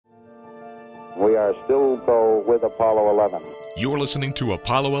We are still, though, with Apollo 11. You're listening to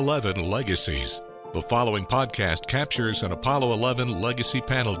Apollo 11 Legacies. The following podcast captures an Apollo 11 Legacy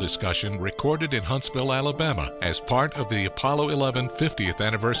panel discussion recorded in Huntsville, Alabama, as part of the Apollo 11 50th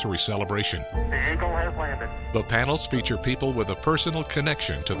anniversary celebration. The Eagle has landed. The panels feature people with a personal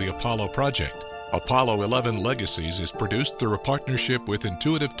connection to the Apollo project. Apollo 11 Legacies is produced through a partnership with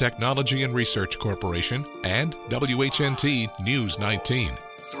Intuitive Technology and Research Corporation and WHNT News 19.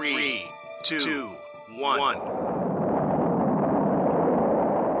 3, 2, 1.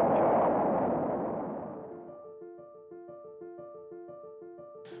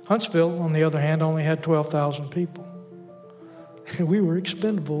 Huntsville, on the other hand, only had 12,000 people. We were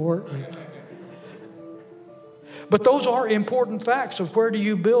expendable, weren't we? But those are important facts of where do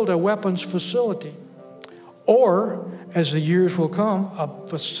you build a weapons facility? Or, as the years will come, a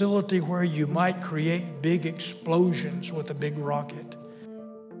facility where you might create big explosions with a big rocket.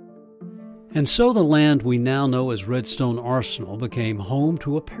 And so the land we now know as Redstone Arsenal became home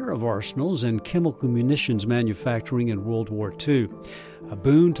to a pair of arsenals and chemical munitions manufacturing in World War II. A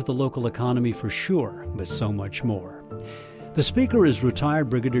boon to the local economy for sure, but so much more. The speaker is retired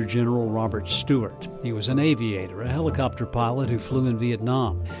Brigadier General Robert Stewart. He was an aviator, a helicopter pilot who flew in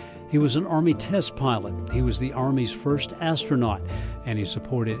Vietnam. He was an Army test pilot. He was the Army's first astronaut, and he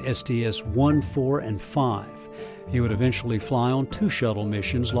supported STS-1, 4, and 5. He would eventually fly on 2 shuttle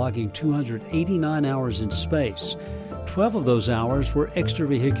missions, logging 289 hours in space. 12 of those hours were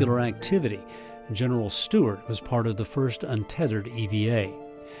extravehicular activity. General Stewart was part of the first untethered EVA.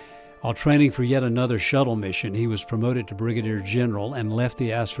 While training for yet another shuttle mission, he was promoted to Brigadier General and left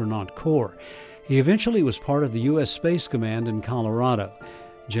the Astronaut Corps. He eventually was part of the U.S. Space Command in Colorado.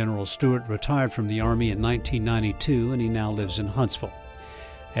 General Stewart retired from the Army in 1992, and he now lives in Huntsville.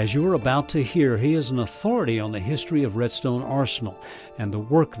 As you are about to hear, he is an authority on the history of Redstone Arsenal and the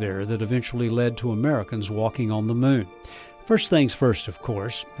work there that eventually led to Americans walking on the moon. First things first, of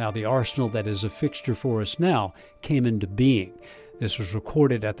course, how the arsenal that is a fixture for us now came into being. This was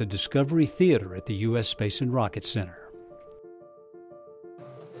recorded at the Discovery Theater at the U.S. Space and Rocket Center.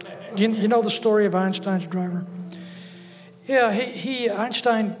 You know the story of Einstein's driver? Yeah,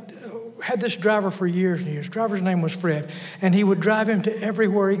 Einstein had this driver for years and years. The driver's name was Fred, and he would drive him to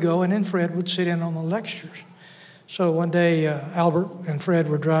everywhere he go, and then Fred would sit in on the lectures. So one day, Albert and Fred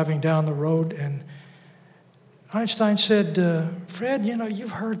were driving down the road, and Einstein said, Fred, you know,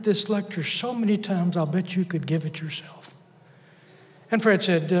 you've heard this lecture so many times, I'll bet you could give it yourself. And Fred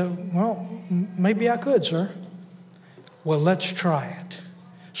said, well, maybe I could, sir. Well, let's try it.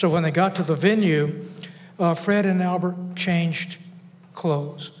 So when they got to the venue, Fred and Albert changed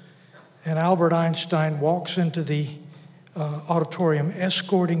clothes. And Albert Einstein walks into the auditorium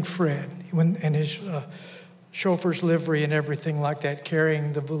escorting Fred in his chauffeur's livery and everything like that,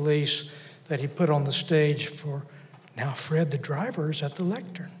 carrying the valise that he put on the stage for, now Fred, the driver, is at the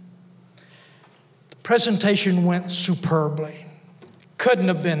lectern. The presentation went superbly. Couldn't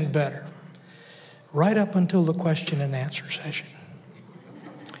have been better. Right up until the question and answer session.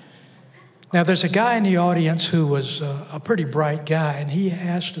 Now, there's a guy in the audience who was a pretty bright guy, and he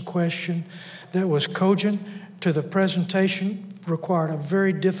asked a question that was cogent to the presentation, required a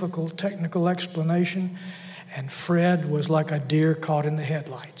very difficult technical explanation, and Fred was like a deer caught in the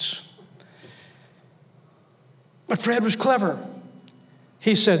headlights. But Fred was clever.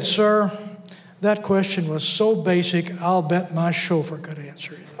 He said, sir, that question was so basic, I'll bet my chauffeur could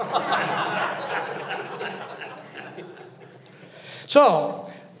answer it.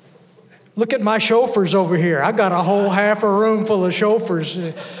 So, look at my chauffeurs over here. I got a whole half a room full of chauffeurs.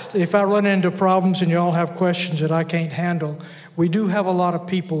 If I run into problems and you all have questions that I can't handle, we do have a lot of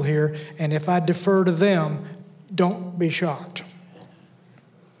people here, and if I defer to them, don't be shocked.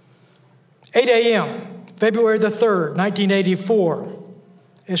 8 a.m., February the 3rd, 1984,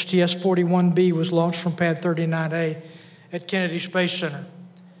 STS-41B was launched from Pad 39A at Kennedy Space Center.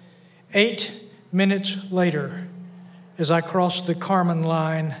 8 minutes later, as I crossed the Kármán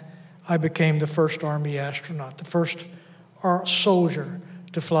line, I became the first Army astronaut, the first soldier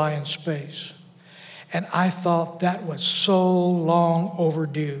to fly in space. And I thought that was so long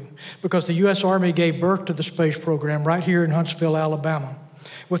overdue because the U.S. Army gave birth to the space program right here in Huntsville, Alabama,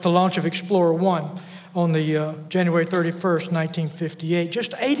 with the launch of Explorer 1 on the January 31st, 1958,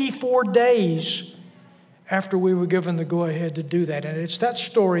 just 84 days after we were given the go-ahead to do that. And it's that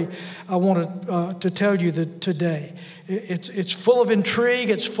story I wanted to tell you today. It's full of intrigue,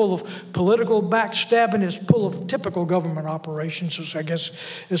 it's full of political backstabbing, it's full of typical government operations, I guess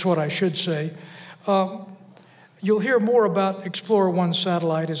is what I should say. You'll hear more about Explorer 1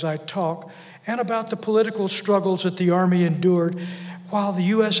 satellite as I talk, and about the political struggles that the Army endured while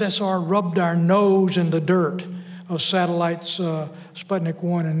the USSR rubbed our nose in the dirt of satellites Sputnik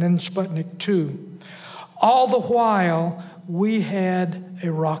 1 and then Sputnik 2. All the while, we had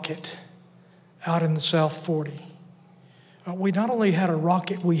a rocket out in the South 40. We not only had a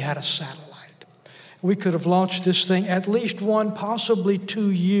rocket, we had a satellite. We could have launched this thing at least 1, possibly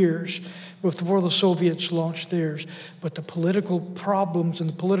 2 years before the Soviets launched theirs. But the political problems and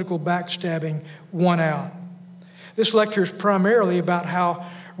the political backstabbing won out. This lecture is primarily about how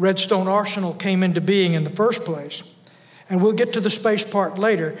Redstone Arsenal came into being in the first place. And we'll get to the space part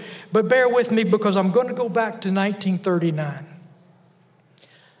later. But bear with me because I'm going to go back to 1939.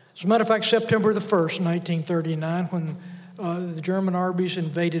 As a matter of fact, September the 1st, 1939, when the German armies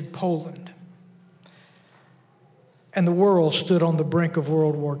invaded Poland. And the world stood on the brink of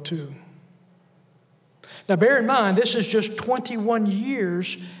World War II. Now, bear in mind, this is just 21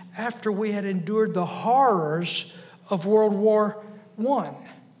 years after we had endured the horrors of World War I.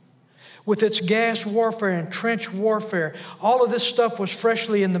 With its gas warfare and trench warfare, all of this stuff was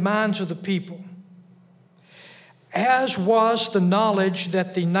freshly in the minds of the people. As was the knowledge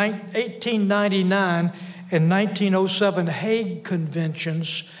that the 1899 and 1907 Hague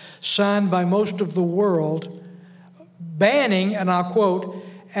Conventions, signed by most of the world, banning, and I'll quote,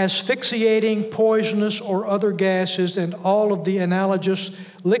 asphyxiating, poisonous, or other gases and all of the analogous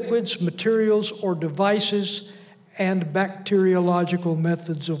liquids, materials, or devices and bacteriological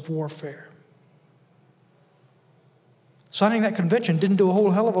methods of warfare. Signing that convention didn't do a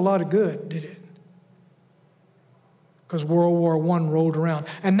whole hell of a lot of good, did it? Because World War I rolled around.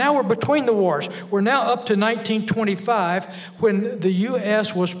 And now we're between the wars. We're now up to 1925 when the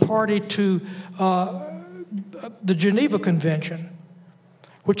U.S. was party to the Geneva Convention,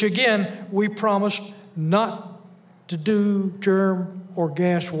 which again, we promised not to do germ or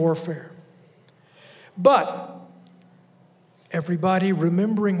gas warfare. But everybody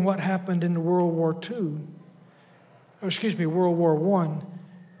remembering what happened in World War I,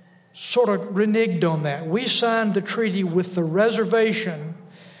 sort of reneged on that. We signed the treaty with the reservation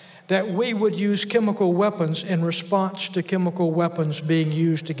that we would use chemical weapons in response to chemical weapons being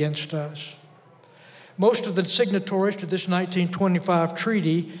used against us. Most of the signatories to this 1925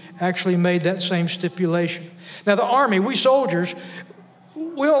 treaty actually made that same stipulation. Now, the Army, we soldiers,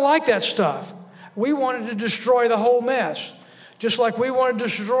 we don't like that stuff. We wanted to destroy the whole mess, just like we wanted to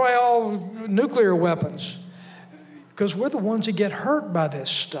destroy all nuclear weapons, because we're the ones that get hurt by this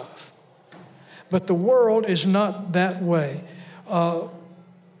stuff. But the world is not that way. At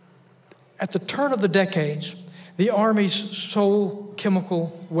the turn of the decades, the Army's sole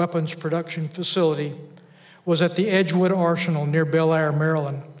chemical weapons production facility was at the Edgewood Arsenal near Bel Air,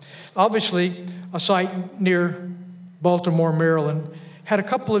 Maryland. Obviously, a site near Baltimore, Maryland, had a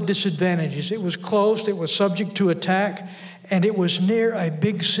couple of disadvantages. It was closed, it was subject to attack, and it was near a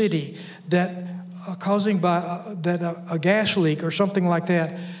big city that a gas leak or something like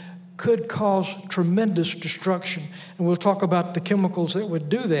that could cause tremendous destruction. And we'll talk about the chemicals that would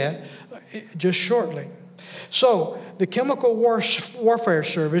do that just shortly. So the Chemical Warfare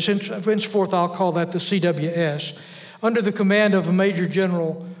Service, henceforth I'll call that the CWS, under the command of Major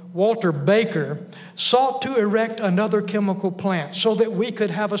General Walter Baker, sought to erect another chemical plant so that we could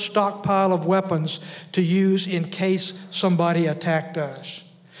have a stockpile of weapons to use in case somebody attacked us.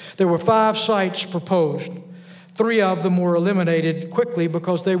 There were 5 sites proposed. 3 of them were eliminated quickly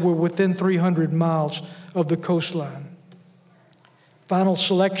because they were within 300 miles of the coastline. Final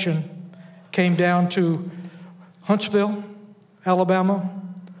selection came down to Huntsville, Alabama,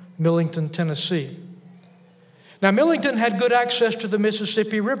 Millington, Tennessee. Now, Millington had good access to the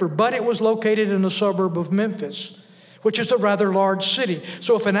Mississippi River, but it was located in a suburb of Memphis, which is a rather large city.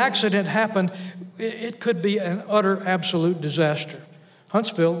 So if an accident happened, it could be an utter, absolute disaster.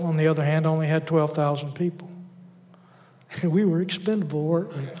 Huntsville, on the other hand, only had 12,000 people. We were expendable,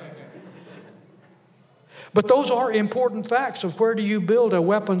 weren't we? But those are important facts of where do you build a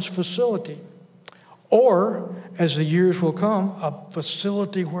weapons facility? Or, as the years will come, a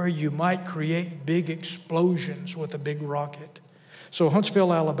facility where you might create big explosions with a big rocket. So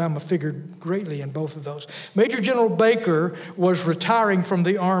Huntsville, Alabama figured greatly in both of those. Major General Baker was retiring from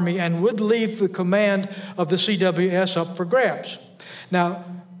the Army and would leave the command of the CWS up for grabs. Now,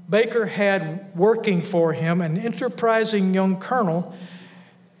 Baker had working for him an enterprising young colonel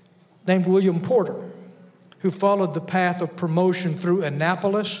named William Porter, who followed the path of promotion through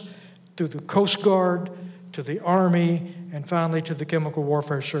Annapolis, through the Coast Guard, to the Army, and finally to the Chemical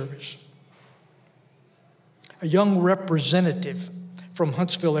Warfare Service. A young representative from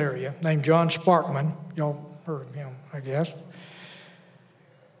Huntsville area named John Sparkman, y'all heard of him, I guess,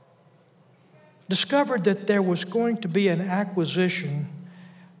 discovered that there was going to be an acquisition,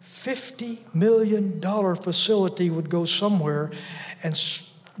 $50 million facility would go somewhere, and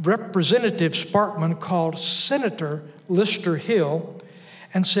Representative Sparkman called Senator Lister Hill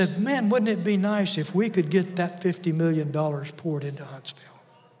and said, man, wouldn't it be nice if we could get that $50 million poured into Huntsville?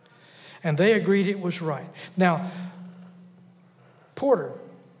 And they agreed it was right. Now, Porter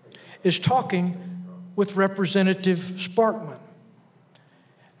is talking with Representative Sparkman.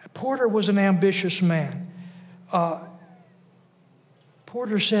 Porter was an ambitious man.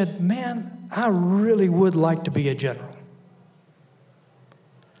 Porter said, man, I really would like to be a general.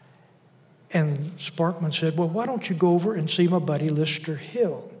 And Sparkman said, well, why don't you go over and see my buddy Lister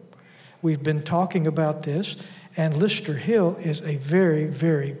Hill? We've been talking about this, and Lister Hill is a very,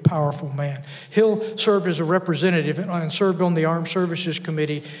 very powerful man. Hill served as a representative and served on the Armed Services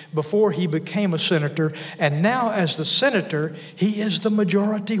Committee before he became a senator, and now as the senator, he is the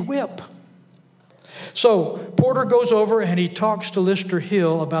majority whip. So Porter goes over and he talks to Lister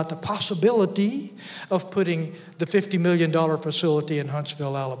Hill about the possibility of putting the $50 million facility in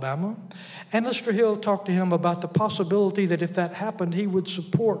Huntsville, Alabama. And Lister Hill talked to him about the possibility that if that happened, he would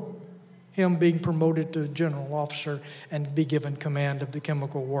support him being promoted to general officer and be given command of the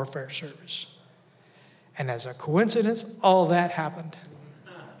Chemical Warfare Service. And as a coincidence, all that happened.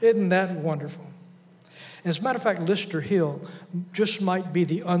 Isn't that wonderful? As a matter of fact, Lister Hill just might be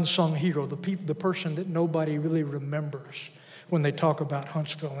the unsung hero, the person that nobody really remembers when they talk about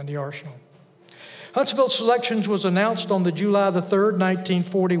Huntsville and the Arsenal. Huntsville selections was announced on the July the 3rd,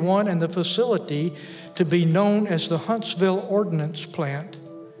 1941, and the facility to be known as the Huntsville Ordnance Plant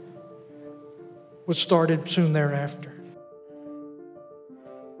was started soon thereafter.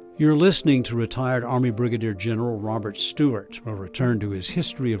 You're listening to retired Army Brigadier General Robert Stewart. We'll return to his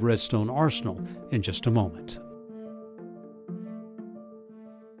history of Redstone Arsenal in just a moment.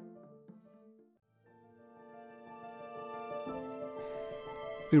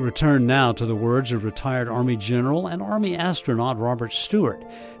 We return now to the words of retired Army General and Army astronaut Robert Stewart.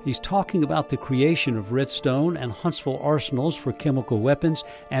 He's talking about the creation of Redstone and Huntsville arsenals for chemical weapons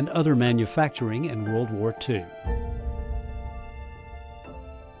and other manufacturing in World War II.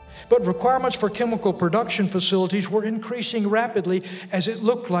 But requirements for chemical production facilities were increasing rapidly as it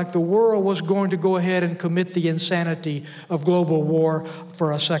looked like the world was going to go ahead and commit the insanity of global war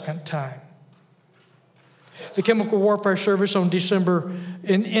for a second time. The Chemical Warfare Service in December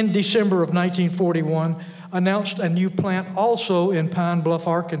of 1941 announced a new plant also in Pine Bluff,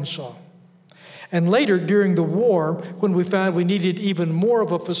 Arkansas. And later during the war, when we found we needed even more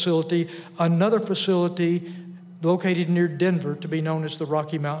of a facility, another facility located near Denver to be known as the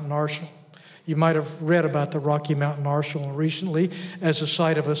Rocky Mountain Arsenal. You might have read about the Rocky Mountain Arsenal recently as a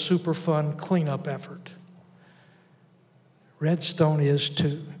site of a Superfund cleanup effort. Redstone is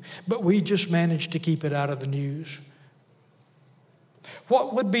too, but we just managed to keep it out of the news.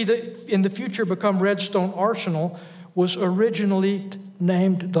 What would be in the future become Redstone Arsenal was originally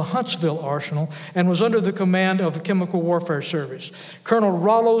named the Huntsville Arsenal and was under the command of the Chemical Warfare Service. Colonel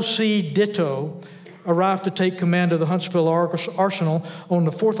Rollo C. Ditto arrived to take command of the Huntsville Arsenal on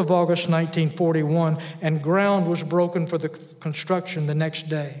the 4th of August, 1941, and ground was broken for the construction the next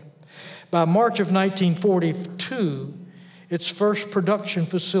day. By March of 1942, its first production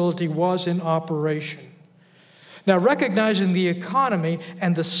facility was in operation. Now, recognizing the economy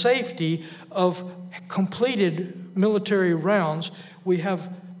and the safety of completed military rounds, we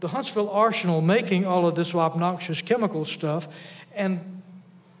have the Huntsville Arsenal making all of this obnoxious chemical stuff, and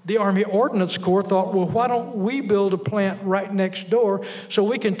the Army Ordnance Corps thought, well, why don't we build a plant right next door so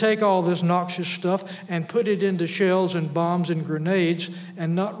we can take all this noxious stuff and put it into shells and bombs and grenades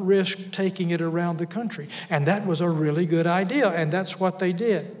and not risk taking it around the country? And that was a really good idea, and that's what they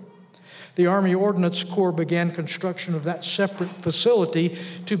did. The Army Ordnance Corps began construction of that separate facility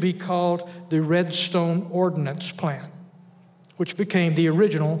to be called the Redstone Ordnance Plant, which became the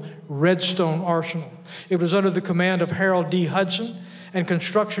original Redstone Arsenal. It was under the command of Harold D. Hudson, and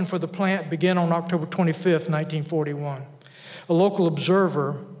construction for the plant began on October 25th, 1941. A local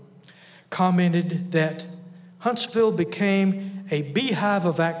observer commented that Huntsville became a beehive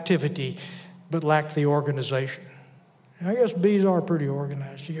of activity, but lacked the organization. I guess bees are pretty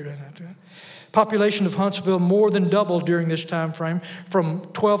organized. Population of Huntsville more than doubled during this time frame. From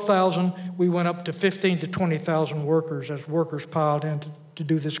 12,000, we went up to 15,000 to 20,000 workers as workers piled in to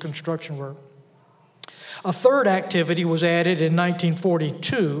do this construction work. A third activity was added in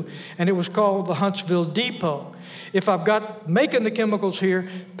 1942, and it was called the Huntsville Depot. If I've got making the chemicals here,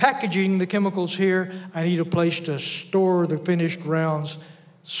 packaging the chemicals here, I need a place to store the finished rounds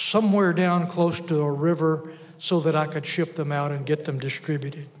somewhere down close to a river so that I could ship them out and get them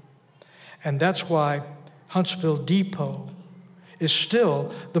distributed. And that's why Huntsville Depot is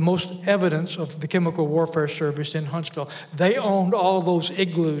still the most evidence of the Chemical Warfare Service in Huntsville. They owned all those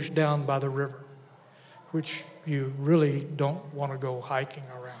igloos down by the river, which you really don't want to go hiking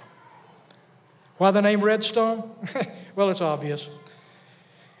around. Why the name Redstone? Well, it's obvious.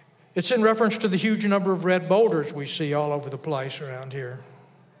 It's in reference to the huge number of red boulders we see all over the place around here,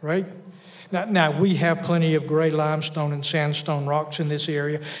 right? Now, we have plenty of gray limestone and sandstone rocks in this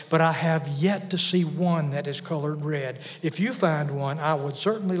area, but I have yet to see one that is colored red. If you find one, I would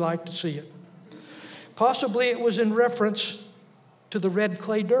certainly like to see it. Possibly it was in reference to the red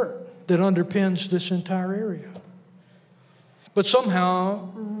clay dirt that underpins this entire area. But somehow,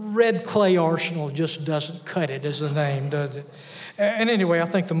 Red Clay Arsenal just doesn't cut it as a name, does it? And anyway, I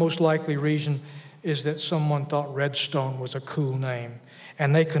think the most likely reason is that someone thought Redstone was a cool name.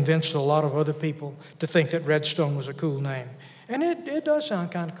 And they convinced a lot of other people to think that Redstone was a cool name. And it does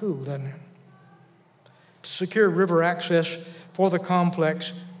sound kind of cool, doesn't it? To secure river access for the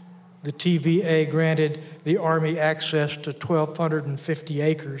complex, the TVA granted the Army access to 1,250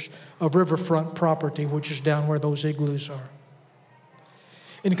 acres of riverfront property, which is down where those igloos are.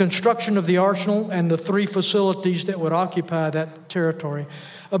 In construction of the arsenal and the 3 facilities that would occupy that territory,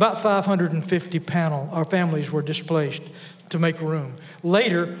 about 550 families were displaced to make room.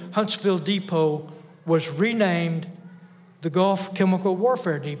 Later, Huntsville Depot was renamed the Gulf Chemical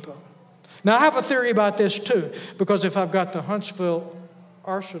Warfare Depot. Now, I have a theory about this too, because if I've got the Huntsville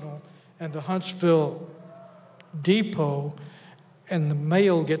Arsenal and the Huntsville Depot, and the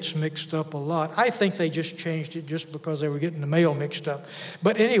mail gets mixed up a lot. I think they just changed it just because they were getting the mail mixed up.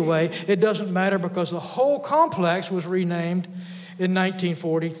 But anyway, it doesn't matter because the whole complex was renamed in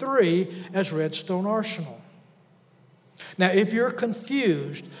 1943 as Redstone Arsenal. Now, if you're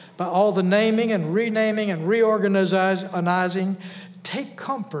confused by all the naming and renaming and reorganizing, take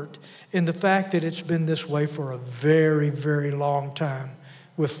comfort in the fact that it's been this way for a very, very long time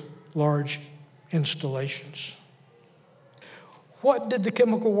with large installations. What did the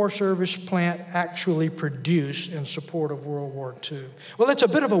Chemical War Service plant actually produce in support of World War II? Well, it's a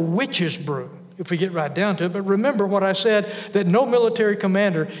bit of a witch's brew, if we get right down to it. But remember what I said, that no military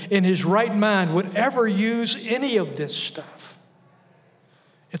commander in his right mind would ever use any of this stuff.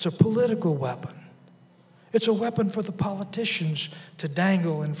 It's a political weapon. It's a weapon for the politicians to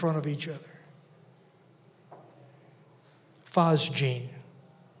dangle in front of each other. Phosgene.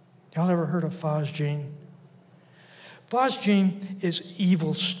 Y'all ever heard of phosgene? Phosgene is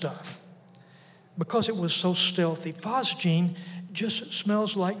evil stuff because it was so stealthy. Phosgene just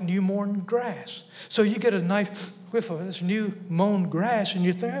smells like new mown grass. So you get a nice whiff of this new mown grass and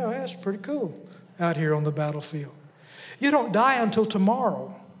you think, oh, that's pretty cool out here on the battlefield. You don't die until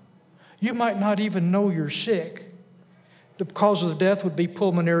tomorrow. You might not even know you're sick. The cause of the death would be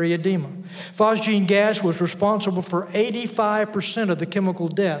pulmonary edema. Phosgene gas was responsible for 85% of the chemical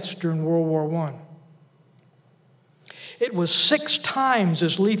deaths during World War I. It was 6 times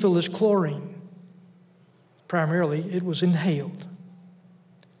as lethal as chlorine. Primarily, it was inhaled.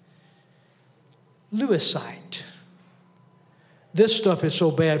 Lewisite. This stuff is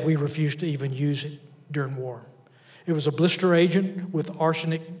so bad we refuse to even use it during war. It was a blister agent with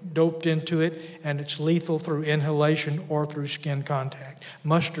arsenic doped into it, and it's lethal through inhalation or through skin contact.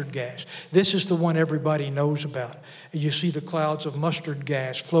 Mustard gas. This is the one everybody knows about. You see the clouds of mustard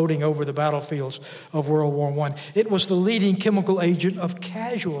gas floating over the battlefields of World War I. It was the leading chemical agent of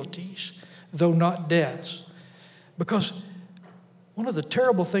casualties, though not deaths. Because one of the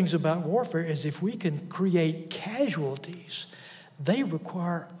terrible things about warfare is if we can create casualties, they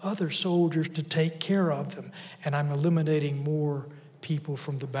require other soldiers to take care of them, and I'm eliminating more people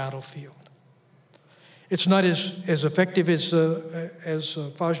from the battlefield. It's not as effective as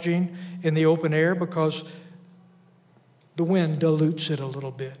phosgene in the open air because the wind dilutes it a little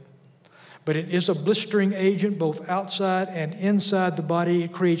bit. But it is a blistering agent both outside and inside the body.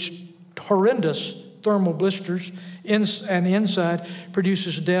 It creates horrendous thermal blisters, and inside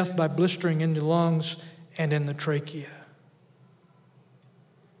produces death by blistering in the lungs and in the trachea.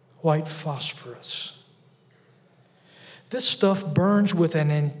 White phosphorus. This stuff burns with an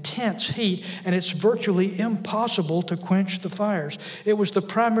intense heat, and it's virtually impossible to quench the fires. It was the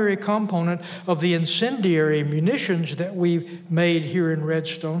primary component of the incendiary munitions that we made here in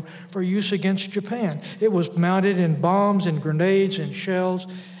Redstone for use against Japan. It was mounted in bombs and grenades and shells,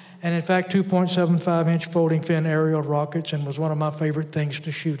 and in fact 2.75-inch folding fin aerial rockets, and was one of my favorite things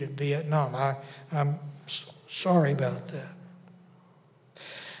to shoot in Vietnam. I'm sorry about that.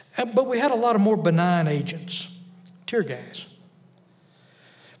 But we had a lot of more benign agents. Tear gas.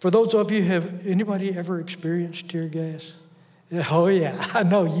 For those of you, have anybody ever experienced tear gas? Oh, yeah, I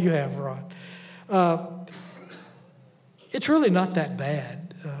know you have, Ron. It's really not that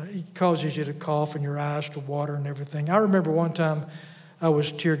bad. It causes you to cough and your eyes to water and everything. I remember one time I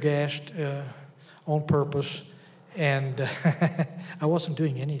was tear gassed on purpose, and I wasn't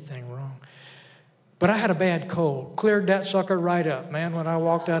doing anything wrong. But I had a bad cold. Cleared that sucker right up. Man, when I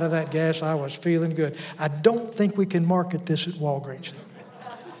walked out of that gas, I was feeling good. I don't think we can market this at Walgreens, though.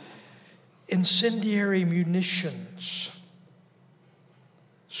 Incendiary munitions,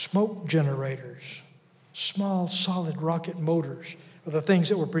 smoke generators, small solid rocket motors are the things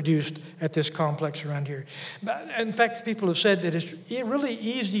that were produced at this complex around here. In fact, people have said that it's really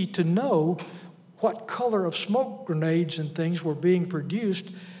easy to know what color of smoke grenades and things were being produced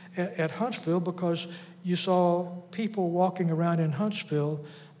at Huntsville, because you saw people walking around in Huntsville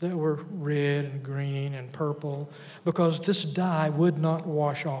that were red and green and purple, because this dye would not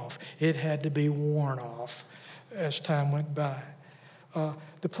wash off. It had to be worn off as time went by.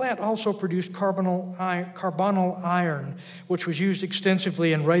 The plant also produced carbonyl iron, which was used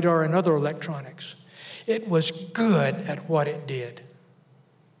extensively in radar and other electronics. It was good at what it did.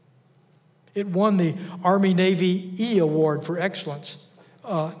 It won the Army-Navy E Award for excellence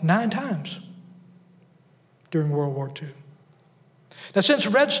 9 times during World War II. Now, since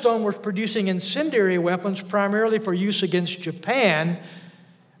Redstone was producing incendiary weapons primarily for use against Japan,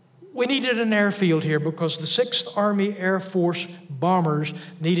 we needed an airfield here because the 6th Army Air Force bombers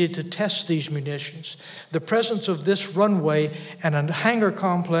needed to test these munitions. The presence of this runway and a hangar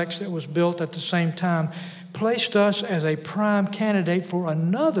complex that was built at the same time placed us as a prime candidate for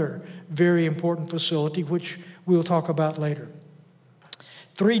another very important facility, which we'll talk about later.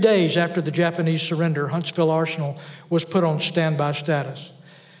 3 days after the Japanese surrender, Huntsville Arsenal was put on standby status,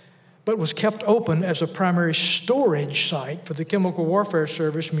 but was kept open as a primary storage site for the Chemical Warfare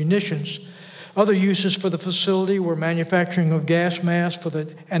Service munitions. Other uses for the facility were manufacturing of gas masks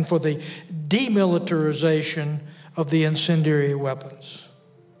and for the demilitarization of the incendiary weapons.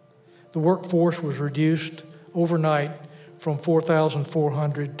 The workforce was reduced overnight from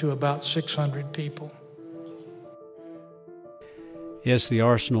 4,400 to about 600 people. Yes, the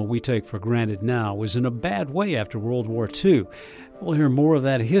arsenal we take for granted now was in a bad way after World War II. We'll hear more of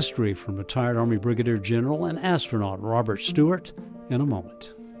that history from retired Army Brigadier General and astronaut Robert Stewart in a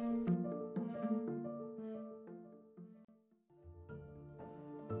moment.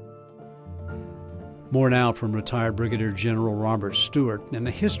 More now from retired Brigadier General Robert Stewart and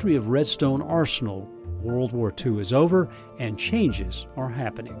the history of Redstone Arsenal. World War II is over and changes are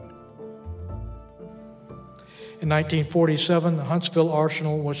happening. In 1947, the Huntsville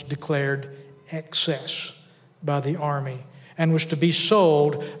Arsenal was declared excess by the Army and was to be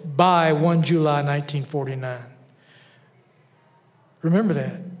sold by 1 July 1949. Remember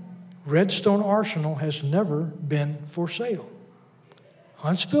that. Redstone Arsenal has never been for sale.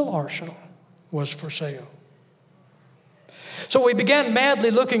 Huntsville Arsenal was for sale. So we began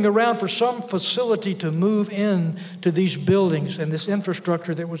madly looking around for some facility to move in to these buildings and this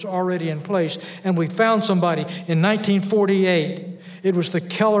infrastructure that was already in place. And we found somebody in 1948. It was the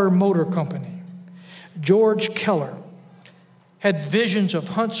Keller Motor Company. George Keller had visions of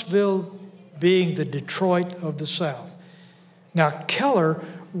Huntsville being the Detroit of the South. Now, Keller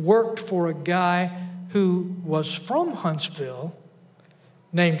worked for a guy who was from Huntsville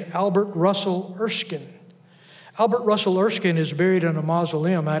named Albert Russell Erskine. Albert Russell Erskine is buried in a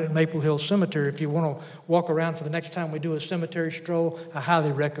mausoleum out at Maple Hill Cemetery. If you want to walk around for the next time we do a cemetery stroll, I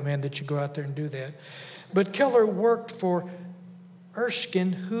highly recommend that you go out there and do that. But Keller worked for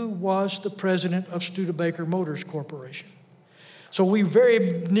Erskine, who was the president of Studebaker Motors Corporation. So we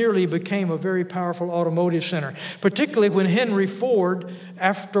very nearly became a very powerful automotive center, particularly when Henry Ford,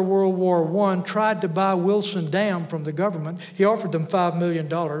 after World War I, tried to buy Wilson Dam from the government. He offered them $5 million,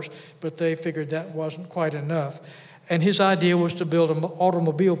 but they figured that wasn't quite enough. And his idea was to build an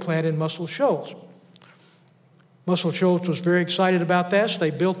automobile plant in Muscle Shoals. Muscle Shoals was very excited about that, so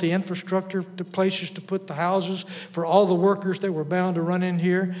they built the infrastructure, the places to put the houses for all the workers that were bound to run in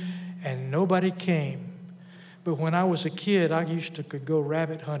here, and nobody came. But when I was a kid, I could go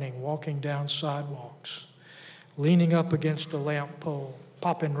rabbit hunting, walking down sidewalks, leaning up against a lamp pole,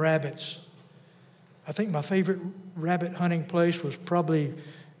 popping rabbits. I think my favorite rabbit hunting place was probably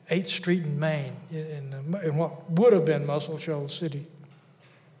 8th Street in Maine, in what would have been Muscle Shoals City.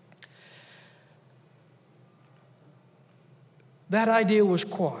 That idea was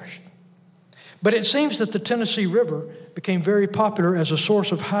quashed. But it seems that the Tennessee River became very popular as a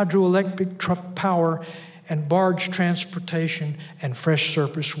source of hydroelectric power and barge transportation and fresh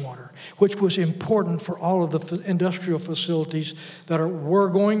surface water, which was important for all of the industrial facilities that were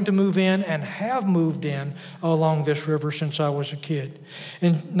going to move in and have moved in along this river since I was a kid.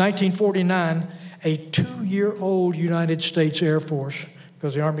 In 1949, a 2-year-old United States Air Force,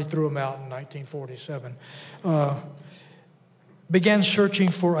 because the Army threw them out in 1947, began searching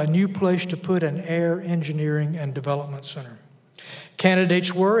for a new place to put an air engineering and development center.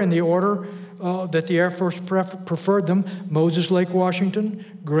 Candidates were, in the order that the Air Force preferred them, Moses Lake, Washington,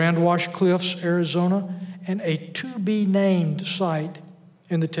 Grand Wash Cliffs, Arizona, and a to-be-named site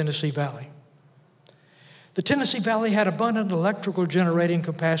in the Tennessee Valley. The Tennessee Valley had abundant electrical generating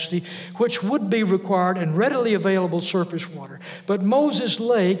capacity, which would be required and readily available surface water. But Moses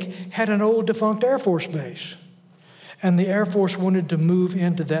Lake had an old defunct Air Force base, and the Air Force wanted to move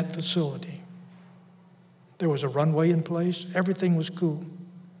into that facility. There was a runway in place. Everything was cool.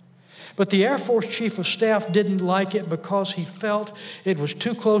 But the Air Force Chief of Staff didn't like it because he felt it was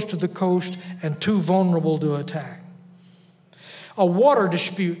too close to the coast and too vulnerable to attack. A water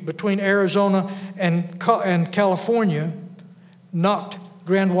dispute between Arizona and California knocked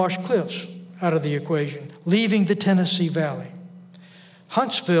Grand Wash Cliffs out of the equation, leaving the Tennessee Valley.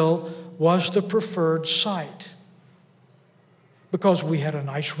 Huntsville was the preferred site because we had a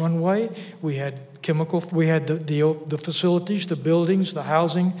nice runway, we had the facilities, the buildings, the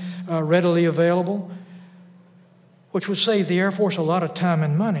housing readily available, which would save the Air Force a lot of time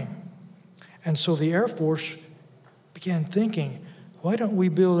and money. And so the Air Force began thinking, why don't we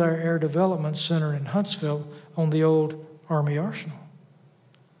build our Air Development Center in Huntsville on the old Army Arsenal?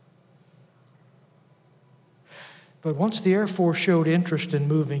 But once the Air Force showed interest in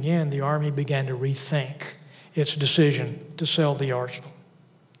moving in, the Army began to rethink its decision to sell the Arsenal.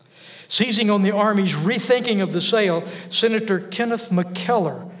 Seizing on the Army's rethinking of the sale, Senator Kenneth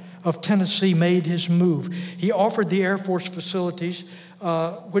McKellar of Tennessee made his move. He offered the Air Force facilities,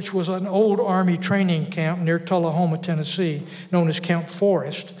 which was an old Army training camp near Tullahoma, Tennessee, known as Camp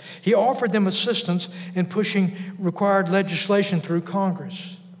Forrest. He offered them assistance in pushing required legislation through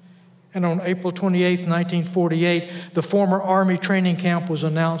Congress. And on April 28, 1948, the former Army training camp was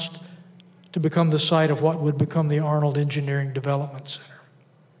announced to become the site of what would become the Arnold Engineering Development Center.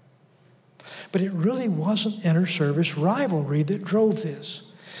 But it really wasn't inter-service rivalry that drove this.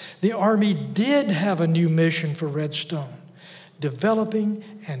 The Army did have a new mission for Redstone: developing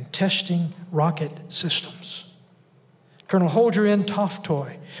and testing rocket systems. Colonel Holger N.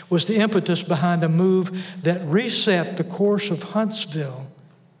 Toftoy was the impetus behind a move that reset the course of Huntsville,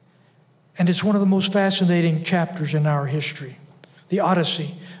 and it's one of the most fascinating chapters in our history, the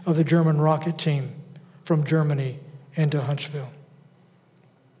odyssey of the German rocket team from Germany into Huntsville.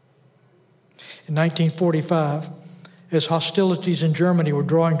 In 1945, as hostilities in Germany were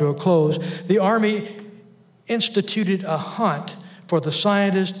drawing to a close, the Army instituted a hunt for the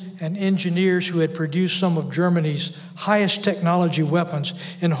scientists and engineers who had produced some of Germany's highest technology weapons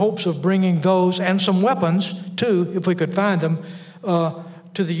in hopes of bringing those and some weapons, too, if we could find them,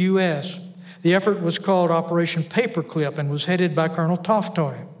 to the U.S. The effort was called Operation Paperclip and was headed by Colonel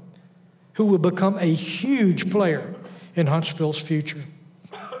Toftoy, who would become a huge player in Huntsville's future.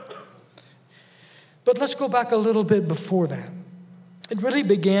 But let's go back a little bit before that. It really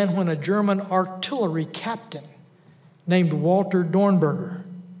began when a German artillery captain named Walter Dornberger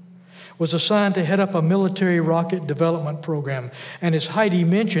was assigned to head up a military rocket development program. And as Heidi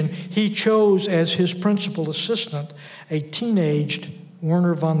mentioned, he chose as his principal assistant a teenaged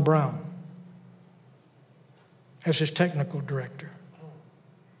Wernher von Braun as his technical director.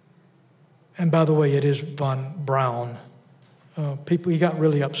 And by the way, it is von Braun. He got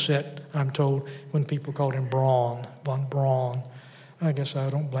really upset, I'm told, when people called him Braun, von Braun. I guess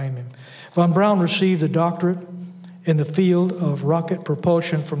I don't blame him. Von Braun received a doctorate in the field of rocket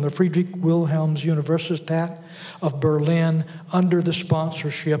propulsion from the Friedrich Wilhelm Universität of Berlin under the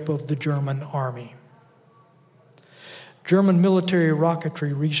sponsorship of the German Army. German military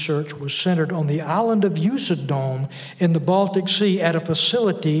rocketry research was centered on the island of Usedom in the Baltic Sea at a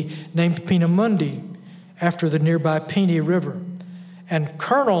facility named Peenemünde, after the nearby Peene River. And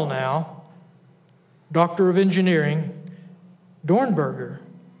Colonel now, Doctor of Engineering, Dornberger,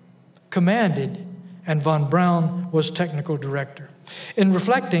 commanded, and von Braun was technical director. In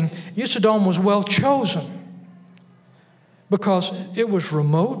reflecting, Usedom was well chosen because it was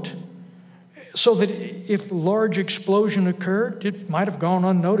remote, so that if a large explosion occurred, it might have gone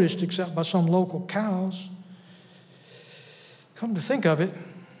unnoticed except by some local cows. Come to think of it,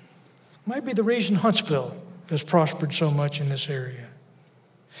 might be the reason Huntsville has prospered so much in this area.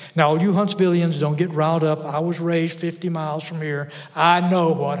 Now, you Huntsvillians don't get riled up. I was raised 50 miles from here. I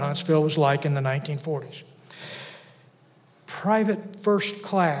know what Huntsville was like in the 1940s. Private First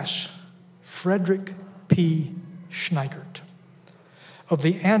Class Frederick P. Schneikert of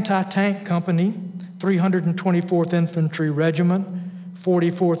the Anti-Tank Company, 324th Infantry Regiment,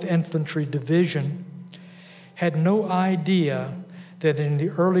 44th Infantry Division, had no idea that in the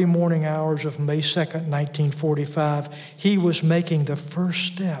early morning hours of May 2nd, 1945, he was making the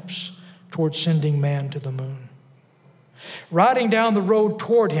first steps toward sending man to the moon. Riding down the road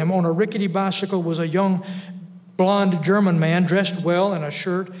toward him on a rickety bicycle was a young blonde German man dressed well in a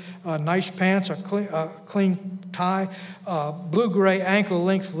shirt, nice pants, a clean tie, blue-gray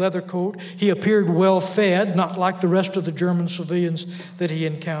ankle-length leather coat. He appeared well-fed, not like the rest of the German civilians that he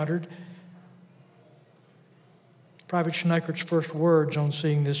encountered. Private Schneikert's first words on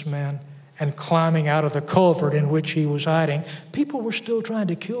seeing this man and climbing out of the culvert in which he was hiding, people were still trying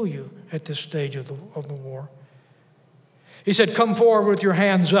to kill you at this stage of the war. He said, "Come forward with your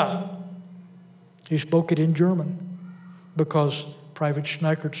hands up." He spoke it in German because Private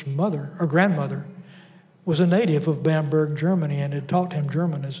Schneikert's mother or grandmother was a native of Bamberg, Germany, and had taught him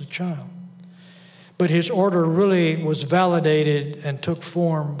German as a child. But his order really was validated and took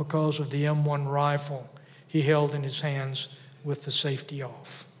form because of the M1 rifle he held in his hands with the safety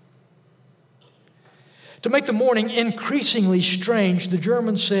off. To make the morning increasingly strange, the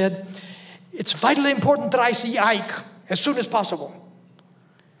German said, "It's vitally important that I see Ike as soon as possible."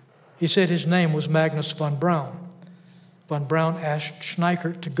 He said his name was Magnus von Braun. Von Braun asked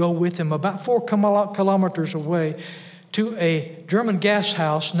Schneikert to go with him about 4 kilometers away to a German gas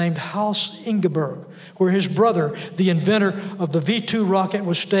house named Haus Ingeberg, where his brother, the inventor of the V2 rocket,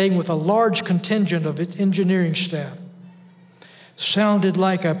 was staying with a large contingent of its engineering staff. Sounded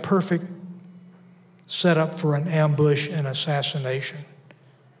like a perfect setup for an ambush and assassination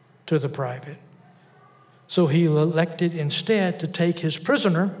to the private. So he elected instead to take his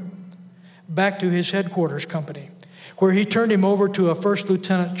prisoner back to his headquarters company, where he turned him over to a First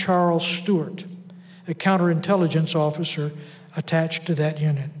Lieutenant Charles Stewart, a counterintelligence officer attached to that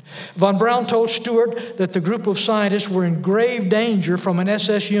unit. Von Braun told Stewart that the group of scientists were in grave danger from an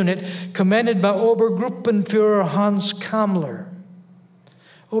SS unit commanded by Obergruppenführer Hans Kammler.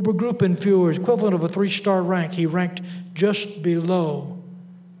 Obergruppenführer is equivalent of a 3-star rank. He ranked just below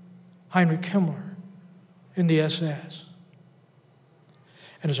Heinrich Himmler in the SS.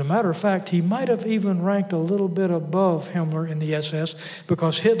 And as a matter of fact, he might have even ranked a little bit above Himmler in the SS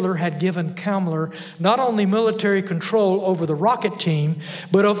because Hitler had given Kammler not only military control over the rocket team,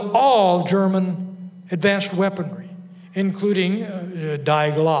 but of all German advanced weaponry, including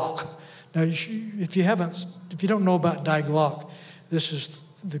Die Glock. Now, if you don't know about Die Glock, this is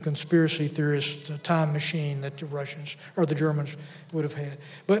the conspiracy theorist time machine that the Russians or the Germans would have had.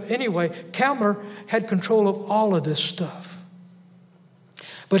 But anyway, Kammler had control of all of this stuff.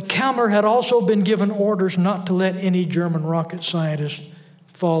 But Kammler had also been given orders not to let any German rocket scientists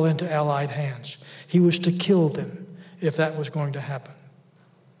fall into Allied hands. He was to kill them if that was going to happen.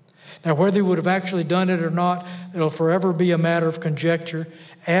 Now, whether he would have actually done it or not, it'll forever be a matter of conjecture,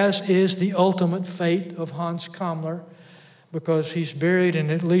 as is the ultimate fate of Hans Kammler, because he's buried in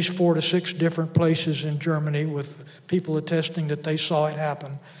at least 4 to 6 different places in Germany with people attesting that they saw it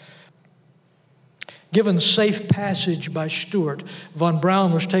happen. Given safe passage by Stewart, von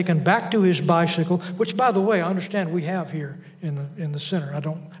Braun was taken back to his bicycle, which, by the way, I understand we have here in the center.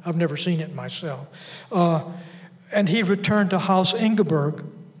 I've never seen it myself. And he returned to Haus Ingeberg.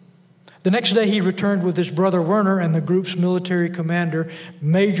 The next day, he returned with his brother Werner and the group's military commander,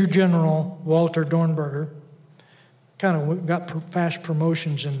 Major General Walter Dornberger. Kind of got fast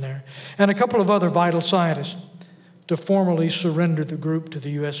promotions in there, and a couple of other vital scientists to formally surrender the group to the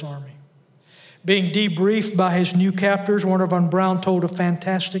U.S. Army. Being debriefed by his new captors, Wernher von Braun told a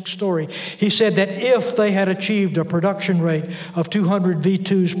fantastic story. He said that if they had achieved a production rate of 200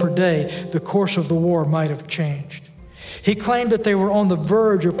 V2s per day, the course of the war might have changed. He claimed that they were on the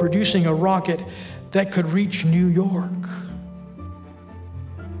verge of producing a rocket that could reach New York.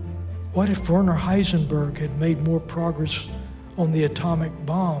 What if Werner Heisenberg had made more progress on the atomic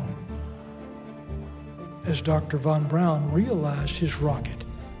bomb as Dr. von Braun realized his rocket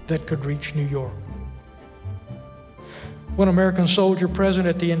that could reach New York? One American soldier present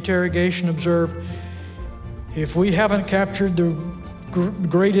at the interrogation observed, "If we haven't captured the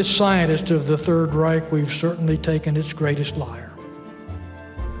greatest scientist of the Third Reich, we've certainly taken its greatest liar."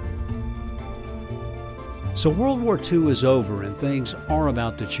 So World War II is over, and things are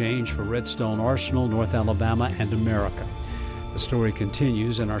about to change for Redstone Arsenal, North Alabama, and America. The story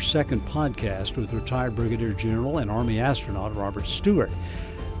continues in our second podcast with retired Brigadier General and Army astronaut Robert Stewart.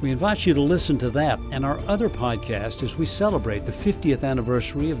 We invite you to listen to that and our other podcast as we celebrate the 50th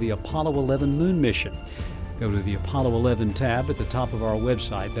anniversary of the Apollo 11 moon mission. Go to the Apollo 11 tab at the top of our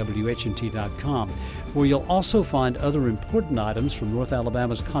website, WHNT.com, where you'll also find other important items from North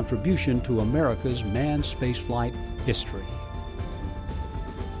Alabama's contribution to America's manned spaceflight history.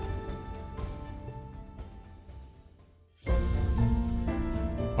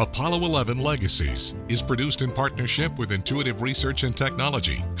 Apollo 11 Legacies is produced in partnership with Intuitive Research and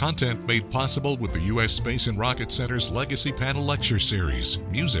Technology. Content made possible with the U.S. Space and Rocket Center's Legacy Panel Lecture Series.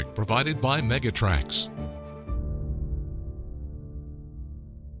 Music provided by Megatrax.